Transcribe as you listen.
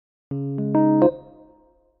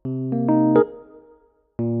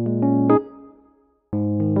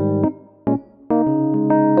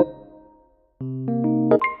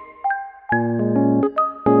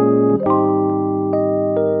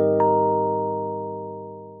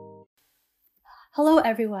Hello,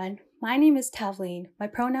 everyone. My name is Tavleen. My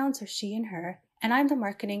pronouns are she and her, and I'm the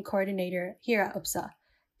marketing coordinator here at UPSA.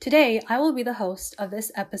 Today, I will be the host of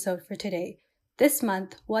this episode for today. This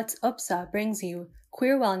month, What's UPSA brings you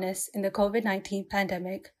queer wellness in the COVID-19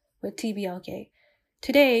 pandemic with TBLK.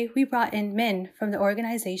 Today, we brought in Min from the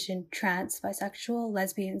organization Trans, Bisexual,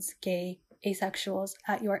 Lesbians, Gay, Asexuals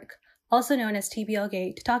at York, also known as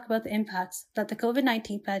TBLK, to talk about the impacts that the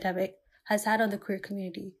COVID-19 pandemic has had on the queer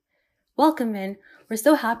community. Welcome, Min. We're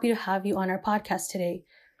so happy to have you on our podcast today.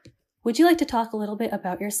 Would you like to talk a little bit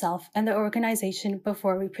about yourself and the organization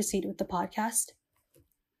before we proceed with the podcast?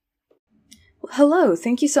 Hello,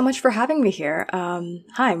 thank you so much for having me here.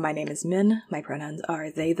 Hi, my name is Min. My pronouns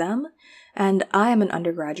are they, them, and I am an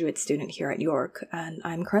undergraduate student here at York, and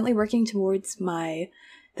I'm currently working towards the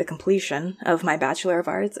completion of my Bachelor of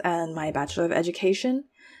Arts and my Bachelor of Education.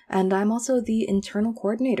 And I'm also the internal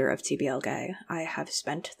coordinator of TBLK. I have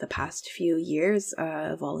spent the past few years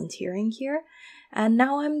volunteering here, and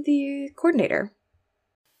now I'm the coordinator.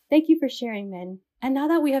 Thank you for sharing, Min. And now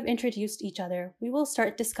that we have introduced each other, we will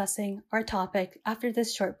start discussing our topic after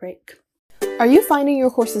this short break. Are you finding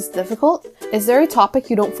your courses difficult? Is there a topic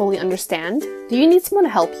you don't fully understand? Do you need someone to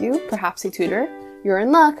help you, perhaps a tutor? You're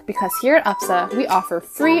in luck because here at UPSA, we offer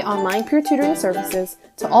free online peer tutoring services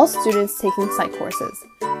to all students taking psych courses.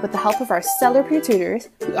 With the help of our stellar peer tutors,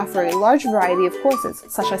 we offer a large variety of courses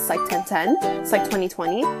such as Psych 1010, Psych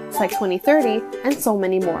 2020, Psych 2030, and so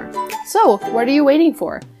many more. So, what are you waiting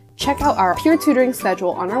for? Check out our peer tutoring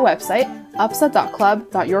schedule on our website,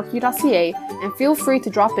 upsa.club.yorku.ca, and feel free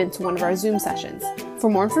to drop into one of our Zoom sessions.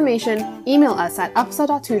 For more information, email us at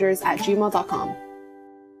upsa.tutors@gmail.com.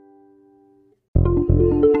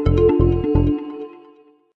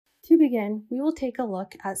 To begin, we will take a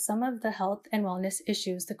look at some of the health and wellness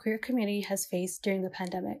issues the queer community has faced during the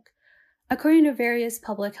pandemic. According to various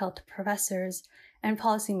public health professors and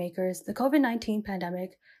policymakers, the COVID-19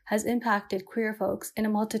 pandemic has impacted queer folks in a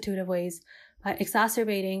multitude of ways by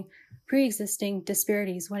exacerbating pre-existing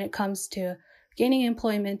disparities when it comes to gaining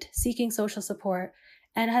employment, seeking social support,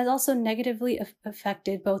 and has also negatively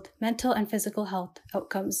affected both mental and physical health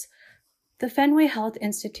outcomes. The Fenway Health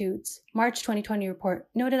Institute's March 2020 report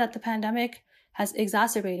noted that the pandemic has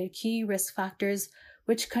exacerbated key risk factors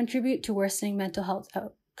which contribute to worsening mental health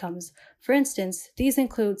outcomes. For instance, these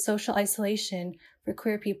include social isolation for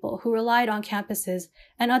queer people who relied on campuses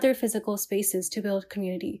and other physical spaces to build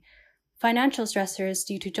community, financial stressors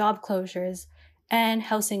due to job closures, and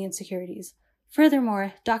housing insecurities.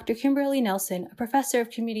 Furthermore, Dr. Kimberly Nelson, a professor of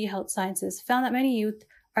community health sciences, found that many youth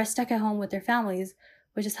are stuck at home with their families,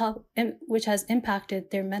 which has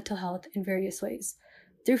impacted their mental health in various ways.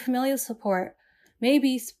 Through familial support may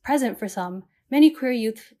be present for some, many queer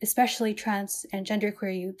youth, especially trans and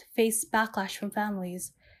genderqueer youth, face backlash from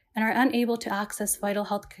families and are unable to access vital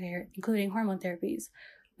health care, including hormone therapies.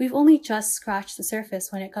 We've only just scratched the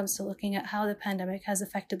surface when it comes to looking at how the pandemic has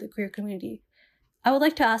affected the queer community. I would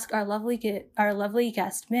like to ask our lovely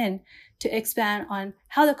guest, Min, to expand on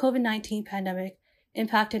how the COVID-19 pandemic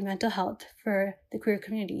impacted mental health for the queer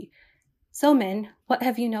community. So, Min, what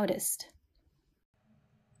have you noticed?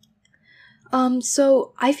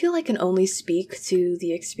 So I feel I can only speak to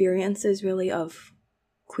the experiences really of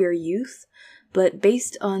queer youth, but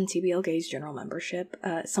based on TBLK's general membership,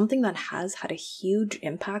 something that has had a huge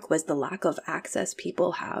impact was the lack of access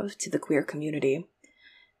people have to the queer community.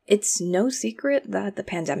 It's no secret that the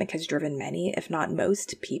pandemic has driven many, if not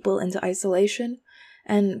most, people into isolation,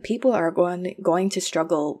 and people are going to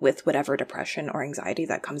struggle with whatever depression or anxiety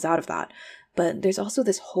that comes out of that. But there's also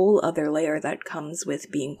this whole other layer that comes with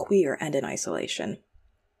being queer and in isolation.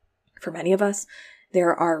 For many of us,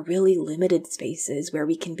 there are really limited spaces where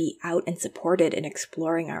we can be out and supported in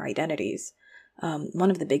exploring our identities. One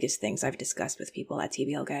of the biggest things I've discussed with people at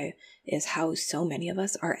TBLK is how so many of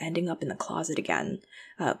us are ending up in the closet again,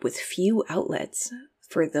 with few outlets.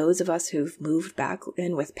 For those of us who've moved back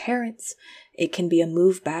in with parents, it can be a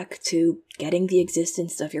move back to getting the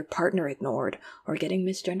existence of your partner ignored or getting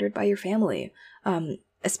misgendered by your family.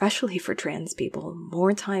 Especially for trans people,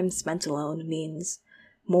 more time spent alone means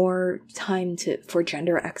more time for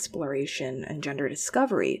gender exploration and gender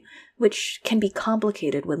discovery, which can be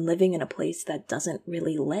complicated when living in a place that doesn't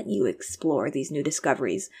really let you explore these new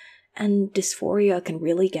discoveries. And dysphoria can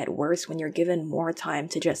really get worse when you're given more time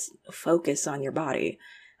to just focus on your body.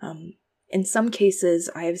 In some cases,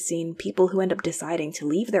 I have seen people who end up deciding to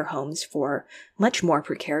leave their homes for much more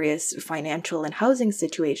precarious financial and housing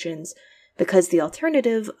situations because the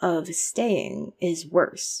alternative of staying is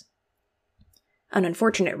worse. An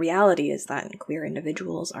unfortunate reality is that queer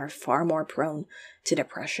individuals are far more prone to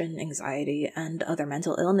depression, anxiety, and other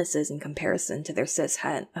mental illnesses in comparison to their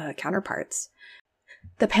cis-het counterparts.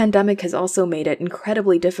 The pandemic has also made it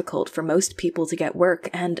incredibly difficult for most people to get work,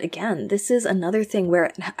 and again, this is another thing where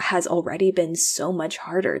it has already been so much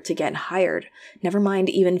harder to get hired, never mind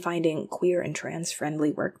even finding queer and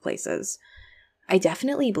trans-friendly workplaces. I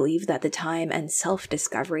definitely believe that the time and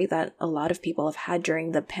self-discovery that a lot of people have had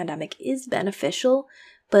during the pandemic is beneficial,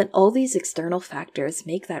 but all these external factors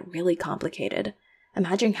make that really complicated.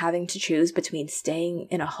 Imagine having to choose between staying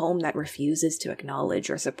in a home that refuses to acknowledge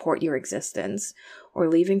or support your existence, or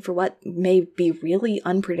leaving for what may be really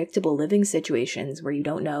unpredictable living situations where you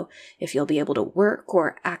don't know if you'll be able to work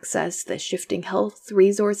or access the shifting health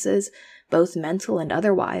resources, both mental and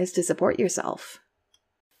otherwise, to support yourself.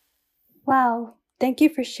 Wow, thank you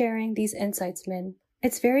for sharing these insights, Min.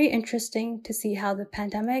 It's very interesting to see how the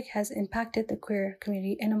pandemic has impacted the queer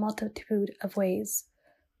community in a multitude of ways.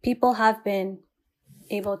 People have been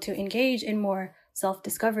able to engage in more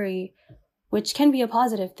self-discovery, which can be a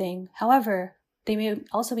positive thing. However, they may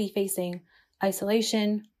also be facing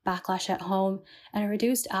isolation, backlash at home, and a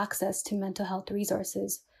reduced access to mental health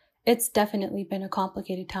resources. It's definitely been a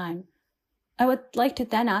complicated time. I would like to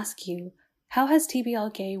then ask you, how has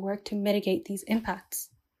TBL Gay worked to mitigate these impacts?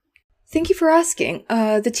 Thank you for asking.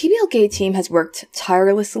 The TBL Gay team has worked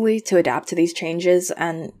tirelessly to adapt to these changes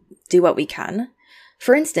and do what we can.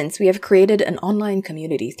 For instance, we have created an online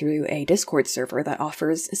community through a Discord server that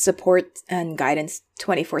offers support and guidance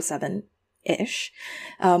 24/7-ish.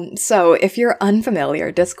 So if you're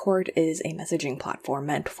unfamiliar, Discord is a messaging platform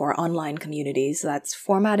meant for online communities that's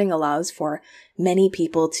formatting allows for many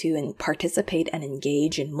people to participate and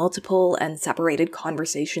engage in multiple and separated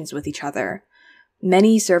conversations with each other.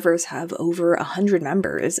 Many servers have over 100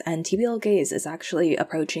 members, and TBL Gays is actually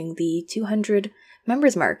approaching the 200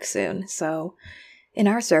 members mark soon, so in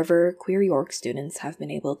our server, queer York students have been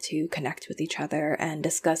able to connect with each other and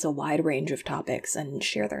discuss a wide range of topics and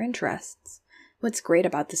share their interests. What's great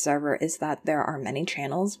about the server is that there are many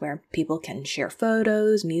channels where people can share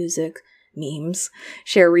photos, music, memes,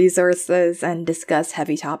 share resources, and discuss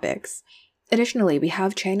heavy topics. Additionally, we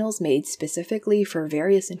have channels made specifically for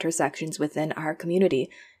various intersections within our community,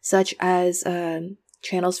 such as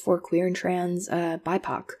channels for queer and trans,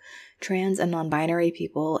 BIPOC, trans and non-binary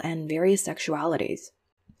people, and various sexualities.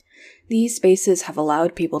 These spaces have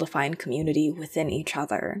allowed people to find community within each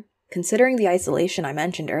other. Considering the isolation I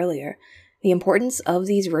mentioned earlier, the importance of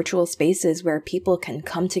these virtual spaces where people can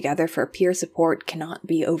come together for peer support cannot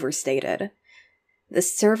be overstated. The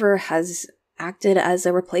server has acted as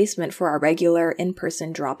a replacement for our regular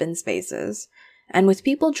in-person drop-in spaces, and with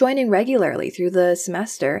people joining regularly through the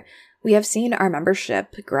semester, we have seen our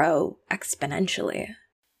membership grow exponentially.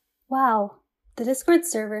 Wow, the Discord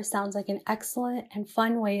server sounds like an excellent and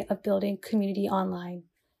fun way of building community online.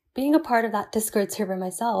 Being a part of that Discord server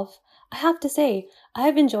myself, I have to say, I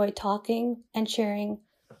have enjoyed talking and sharing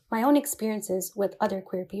my own experiences with other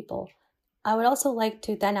queer people. I would also like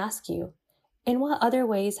to then ask you, in what other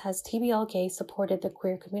ways has TBL Gay supported the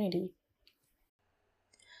queer community?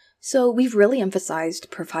 So we've really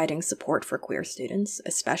emphasized providing support for queer students,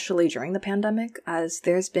 especially during the pandemic, as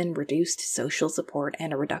there's been reduced social support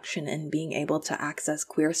and a reduction in being able to access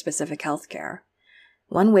queer-specific healthcare.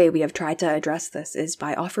 One way we have tried to address this is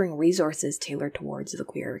by offering resources tailored towards the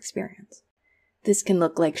queer experience. This can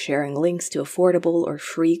look like sharing links to affordable or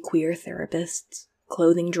free queer therapists,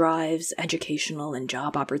 clothing drives, educational and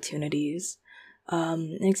job opportunities.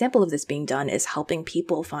 An example of this being done is helping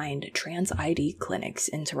people find trans ID clinics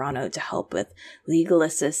in Toronto to help with legal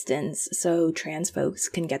assistance so trans folks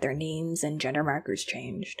can get their names and gender markers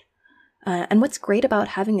changed. And what's great about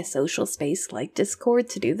having a social space like Discord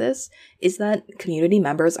to do this is that community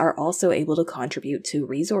members are also able to contribute to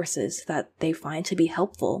resources that they find to be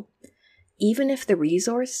helpful. Even if the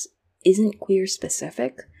resource isn't queer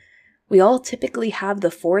specific, we all typically have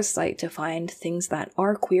the foresight to find things that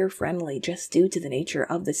are queer-friendly just due to the nature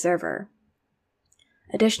of the server.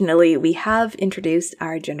 Additionally, we have introduced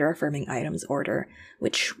our gender-affirming items order,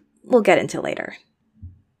 which we'll get into later.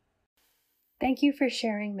 Thank you for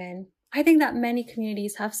sharing, Min. I think that many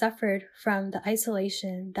communities have suffered from the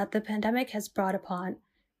isolation that the pandemic has brought upon,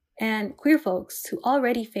 and queer folks who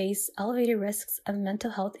already face elevated risks of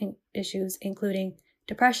mental health issues, including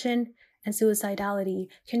depression and suicidality,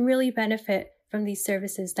 can really benefit from these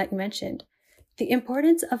services that you mentioned. The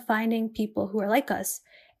importance of finding people who are like us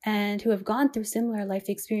and who have gone through similar life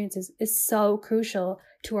experiences is so crucial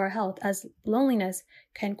to our health, as loneliness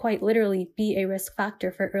can quite literally be a risk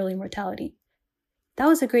factor for early mortality. That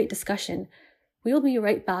was a great discussion. We will be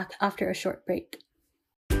right back after a short break.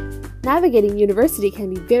 Navigating university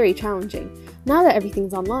can be very challenging. Now that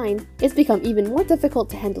everything's online, it's become even more difficult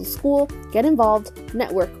to handle school, get involved,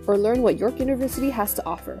 network, or learn what York University has to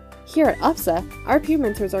offer. Here at UPSA, our peer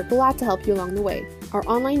mentors are glad to help you along the way. Our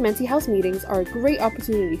online Menti House meetings are a great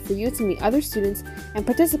opportunity for you to meet other students and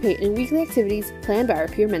participate in weekly activities planned by our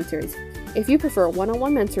peer mentors. If you prefer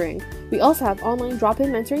one-on-one mentoring, we also have online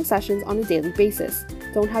drop-in mentoring sessions on a daily basis.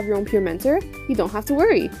 Don't have your own peer mentor? You don't have to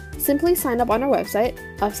worry. Simply sign up on our website,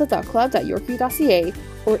 upsa.club.yorku.ca,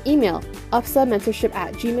 or email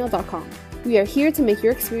upsamentorship@gmail.com. We are here to make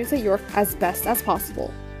your experience at York as best as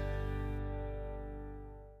possible.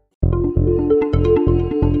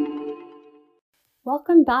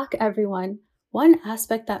 Welcome back, everyone. One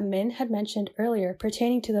aspect that Min had mentioned earlier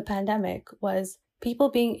pertaining to the pandemic was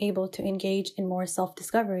people being able to engage in more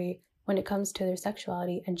self-discovery when it comes to their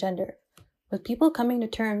sexuality and gender. With people coming to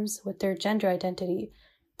terms with their gender identity,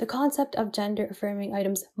 the concept of gender-affirming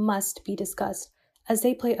items must be discussed, as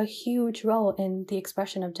they play a huge role in the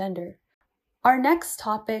expression of gender. Our next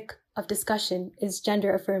topic of discussion is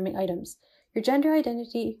gender-affirming items. Your gender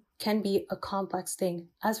identity can be a complex thing,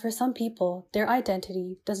 as for some people, their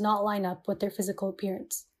identity does not line up with their physical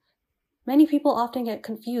appearance. Many people often get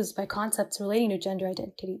confused by concepts relating to gender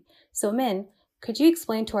identity. So Min, could you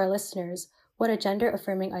explain to our listeners what a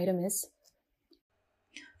gender-affirming item is?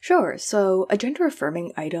 Sure. So a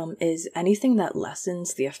gender-affirming item is anything that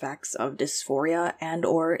lessens the effects of dysphoria and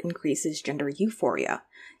or increases gender euphoria.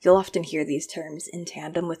 You'll often hear these terms in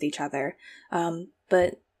tandem with each other,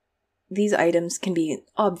 but these items can be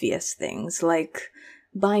obvious things like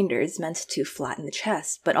binders meant to flatten the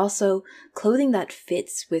chest, but also clothing that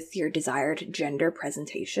fits with your desired gender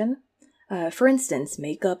presentation. For instance,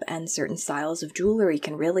 makeup and certain styles of jewelry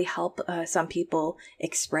can really help some people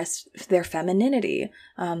express their femininity.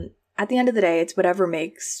 At the end of the day, it's whatever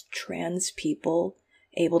makes trans people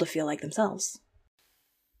able to feel like themselves.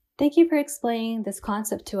 Thank you for explaining this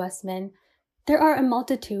concept to us, Min. There are a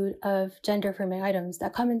multitude of gender-affirming items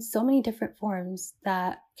that come in so many different forms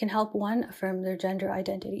that can help one affirm their gender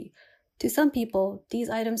identity. To some people, these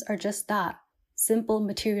items are just that, simple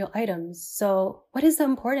material items. So what is the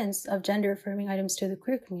importance of gender-affirming items to the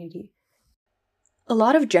queer community? A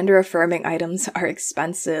lot of gender-affirming items are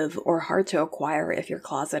expensive or hard to acquire if you're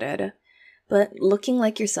closeted. But looking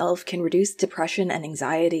like yourself can reduce depression and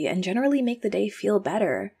anxiety and generally make the day feel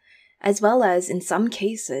better. As well as, in some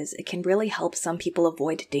cases, it can really help some people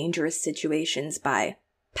avoid dangerous situations by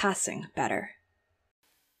passing better.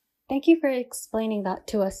 Thank you for explaining that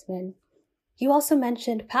to us, Min. You also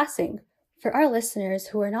mentioned passing. For our listeners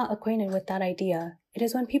who are not acquainted with that idea, it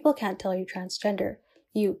is when people can't tell you're transgender.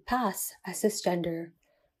 You pass as cisgender.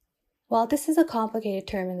 While this is a complicated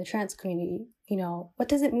term in the trans community, what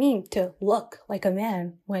does it mean to look like a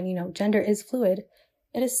man when, gender is fluid?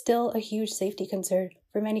 It is still a huge safety concern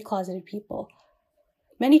for many closeted people.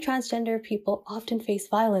 Many transgender people often face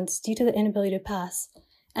violence due to the inability to pass,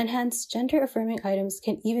 and hence gender-affirming items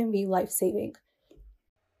can even be life-saving.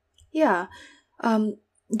 Yeah,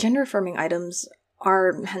 gender-affirming items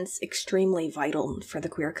are hence extremely vital for the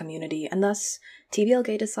queer community, and thus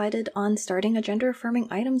TBLG decided on starting a gender-affirming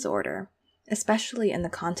items order, especially in the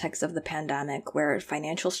context of the pandemic where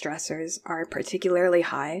financial stressors are particularly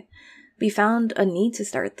high. We found a need to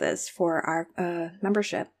start this for our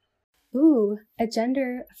membership. Ooh, a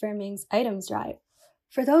gender-affirming items drive.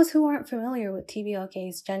 For those who aren't familiar with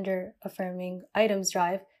TBLK's gender-affirming items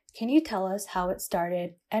drive, can you tell us how it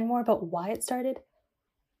started and more about why it started?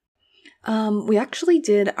 We actually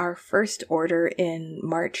did our first order in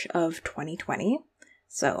March of 2020,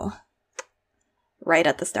 so right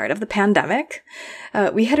at the start of the pandemic.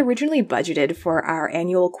 We had originally budgeted for our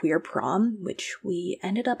annual queer prom, which we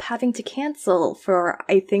ended up having to cancel for,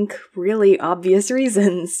 I think, really obvious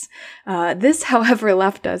reasons. This, however,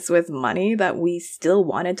 left us with money that we still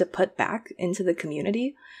wanted to put back into the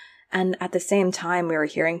community. And at the same time, we were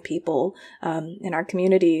hearing people in our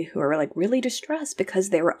community who were really distressed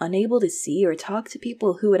because they were unable to see or talk to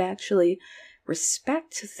people who would actually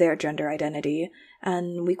respect their gender identity.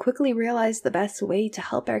 And we quickly realized the best way to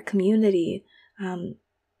help our community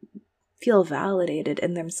feel validated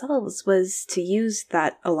in themselves was to use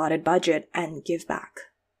that allotted budget and give back.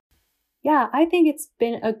 Yeah, I think it's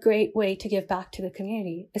been a great way to give back to the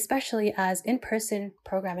community, especially as in-person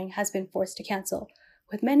programming has been forced to cancel.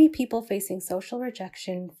 With many people facing social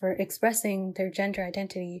rejection for expressing their gender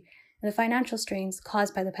identity and the financial strains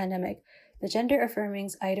caused by the pandemic, the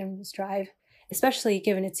gender-affirming items drive, especially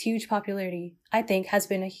given its huge popularity, I think has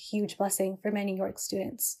been a huge blessing for many York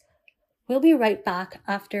students. We'll be right back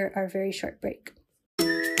after our very short break.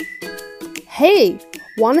 Hey!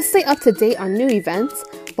 Want to stay up to date on new events,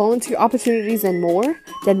 volunteer opportunities, and more,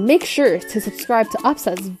 then make sure to subscribe to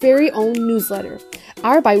UPSA's very own newsletter.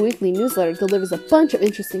 Our bi-weekly newsletter delivers a bunch of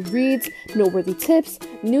interesting reads, noteworthy tips,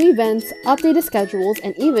 new events, updated schedules,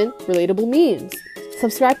 and even relatable memes.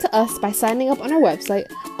 Subscribe to us by signing up on our website,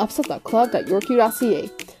 upsa.club.yorku.ca.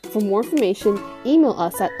 For more information, email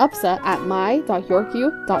us at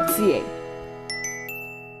upsa@my.yorku.ca.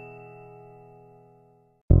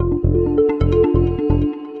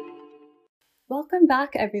 Welcome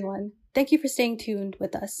back, everyone. Thank you for staying tuned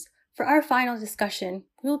with us. For our final discussion,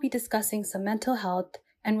 we will be discussing some mental health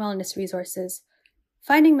and wellness resources.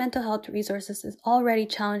 Finding mental health resources is already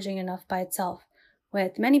challenging enough by itself,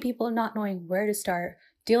 with many people not knowing where to start,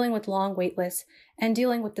 dealing with long wait lists, and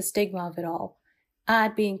dealing with the stigma of it all.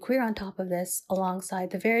 Add being queer on top of this,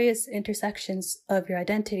 alongside the various intersections of your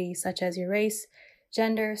identity, such as your race,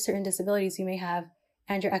 gender, certain disabilities you may have,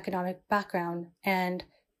 and your economic background, and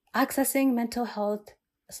accessing mental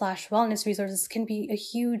health/wellness resources can be a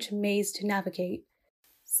huge maze to navigate.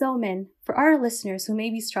 So, Min, for our listeners who may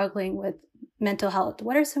be struggling with mental health,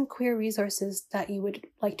 what are some queer resources that you would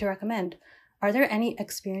like to recommend? Are there any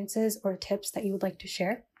experiences or tips that you would like to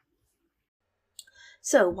share?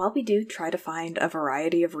 So, while we do try to find a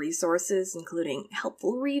variety of resources, including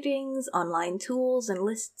helpful readings, online tools, and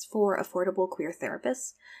lists for affordable queer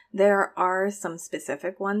therapists, there are some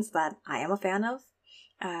specific ones that I am a fan of.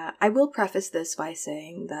 I will preface this by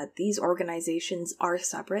saying that these organizations are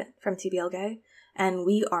separate from TBLGay, and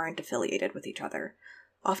we aren't affiliated with each other.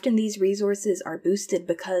 Often these resources are boosted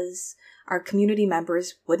because our community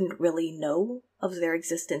members wouldn't really know of their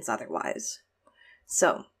existence otherwise.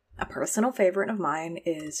 So, a personal favorite of mine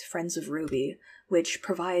is Friends of Ruby, which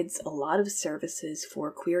provides a lot of services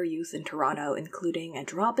for queer youth in Toronto, including a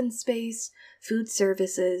drop-in space, food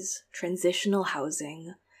services, transitional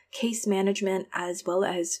housing, case management, as well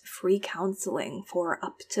as free counseling for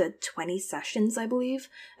up to 20 sessions, I believe,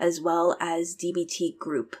 as well as DBT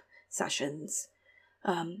group sessions.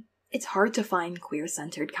 It's hard to find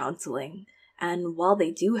queer-centered counseling, and while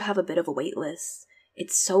they do have a bit of a wait list,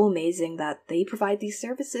 it's so amazing that they provide these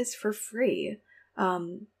services for free.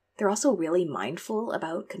 They're also really mindful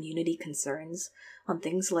about community concerns on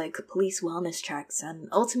things like police wellness checks and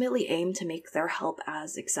ultimately aim to make their help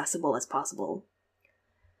as accessible as possible.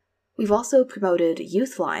 We've also promoted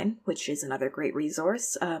Youthline, which is another great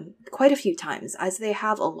resource, quite a few times, as they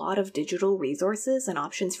have a lot of digital resources and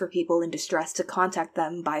options for people in distress to contact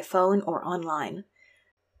them by phone or online.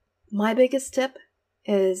 My biggest tip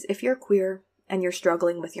is if you're queer and you're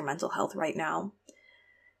struggling with your mental health right now,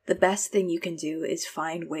 the best thing you can do is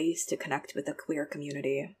find ways to connect with the queer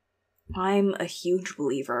community. I'm a huge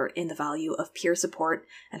believer in the value of peer support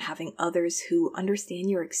and having others who understand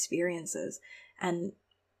your experiences, and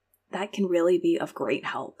that can really be of great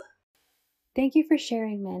help. Thank you for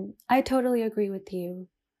sharing, Min. I totally agree with you.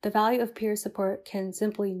 The value of peer support can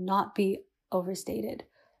simply not be overstated.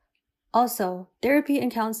 Also, therapy and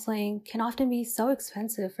counseling can often be so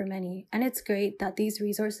expensive for many, and it's great that these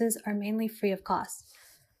resources are mainly free of cost.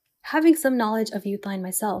 Having some knowledge of Youthline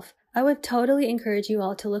myself, I would totally encourage you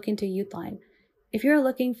all to look into Youthline. If you're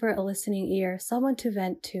looking for a listening ear, someone to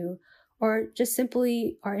vent to, or just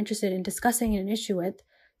simply are interested in discussing an issue with,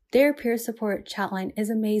 their peer support chatline is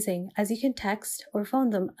amazing, as you can text or phone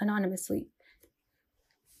them anonymously.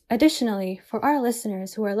 Additionally, for our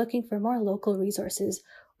listeners who are looking for more local resources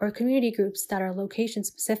or community groups that are location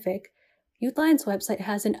specific, Youthline's website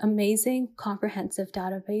has an amazing comprehensive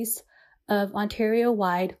database of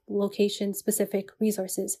Ontario-wide location-specific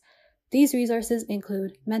resources. These resources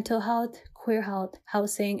include mental health, queer health,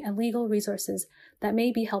 housing, and legal resources that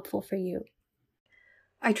may be helpful for you.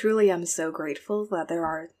 I truly am so grateful that there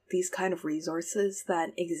are these kind of resources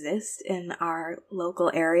that exist in our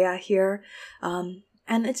local area here.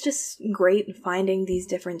 And it's just great finding these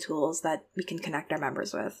different tools that we can connect our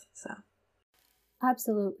members with. So,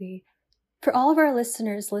 absolutely. For all of our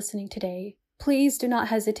listeners listening today, please do not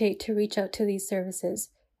hesitate to reach out to these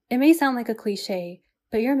services. It may sound like a cliche,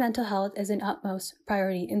 but your mental health is an utmost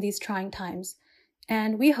priority in these trying times.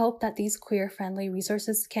 And we hope that these queer-friendly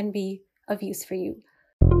resources can be of use for you.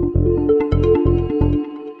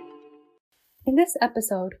 In this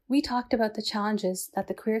episode, we talked about the challenges that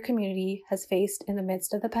the queer community has faced in the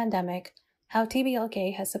midst of the pandemic, how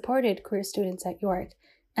TBLGay has supported queer students at York,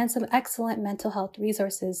 and some excellent mental health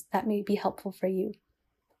resources that may be helpful for you.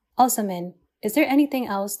 Also, Min, is there anything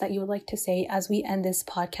else that you would like to say as we end this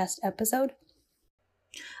podcast episode?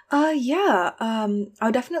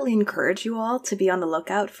 I'll definitely encourage you all to be on the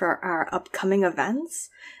lookout for our upcoming events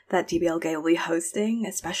that TBLGay will be hosting,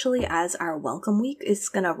 especially as our Welcome Week is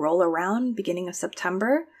going to roll around beginning of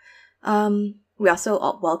September. We'll We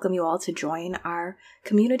also welcome you all to join our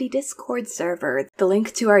community Discord server. The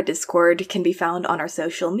link to our Discord can be found on our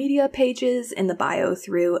social media pages in the bio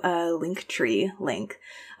through a Linktree link.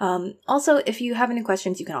 Also, if you have any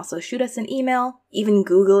questions, you can also shoot us an email. Even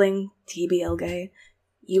Googling TBL Gay,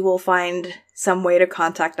 you will find some way to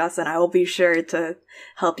contact us, and I will be sure to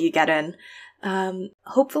help you get in.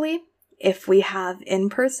 Hopefully, if we have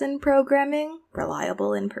in-person programming,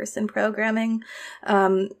 reliable in-person programming,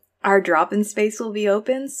 our drop-in space will be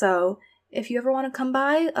open, so if you ever want to come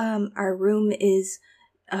by, our room is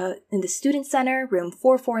in the Student Center, room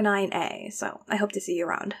 449A, so I hope to see you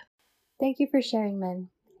around. Thank you for sharing, Min.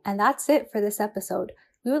 And that's it for this episode.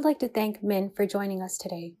 We would like to thank Min for joining us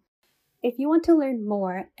today. If you want to learn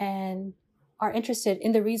more and are interested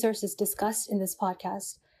in the resources discussed in this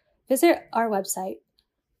podcast, visit our website,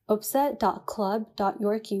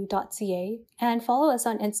 upsa.club.yorku.ca, and follow us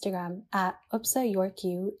on Instagram at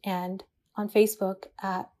upsayorku and on Facebook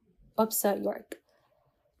at upsayork.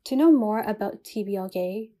 To know more about TBL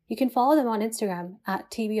Gay, you can follow them on Instagram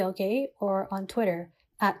at TBL Gay or on Twitter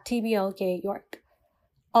at TBL Gay York.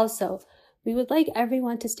 Also, we would like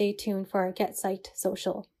everyone to stay tuned for our Get Psyched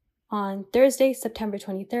social on Thursday, September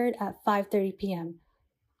 23rd at 5:30 p.m.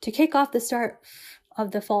 To kick off the start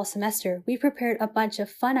of the fall semester, we prepared a bunch of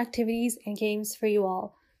fun activities and games for you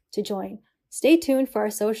all to join. Stay tuned for our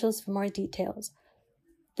socials for more details.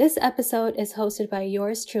 This episode is hosted by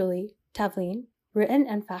yours truly, Tavleen, written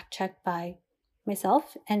and fact-checked by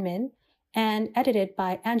myself and Min, and edited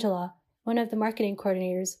by Angela, one of the marketing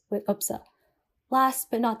coordinators with UPSA. Last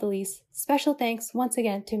but not the least, special thanks once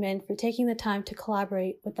again to Min for taking the time to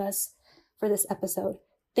collaborate with us for this episode.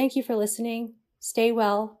 Thank you for listening. Stay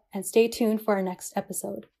well and stay tuned for our next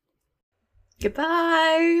episode.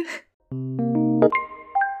 Goodbye!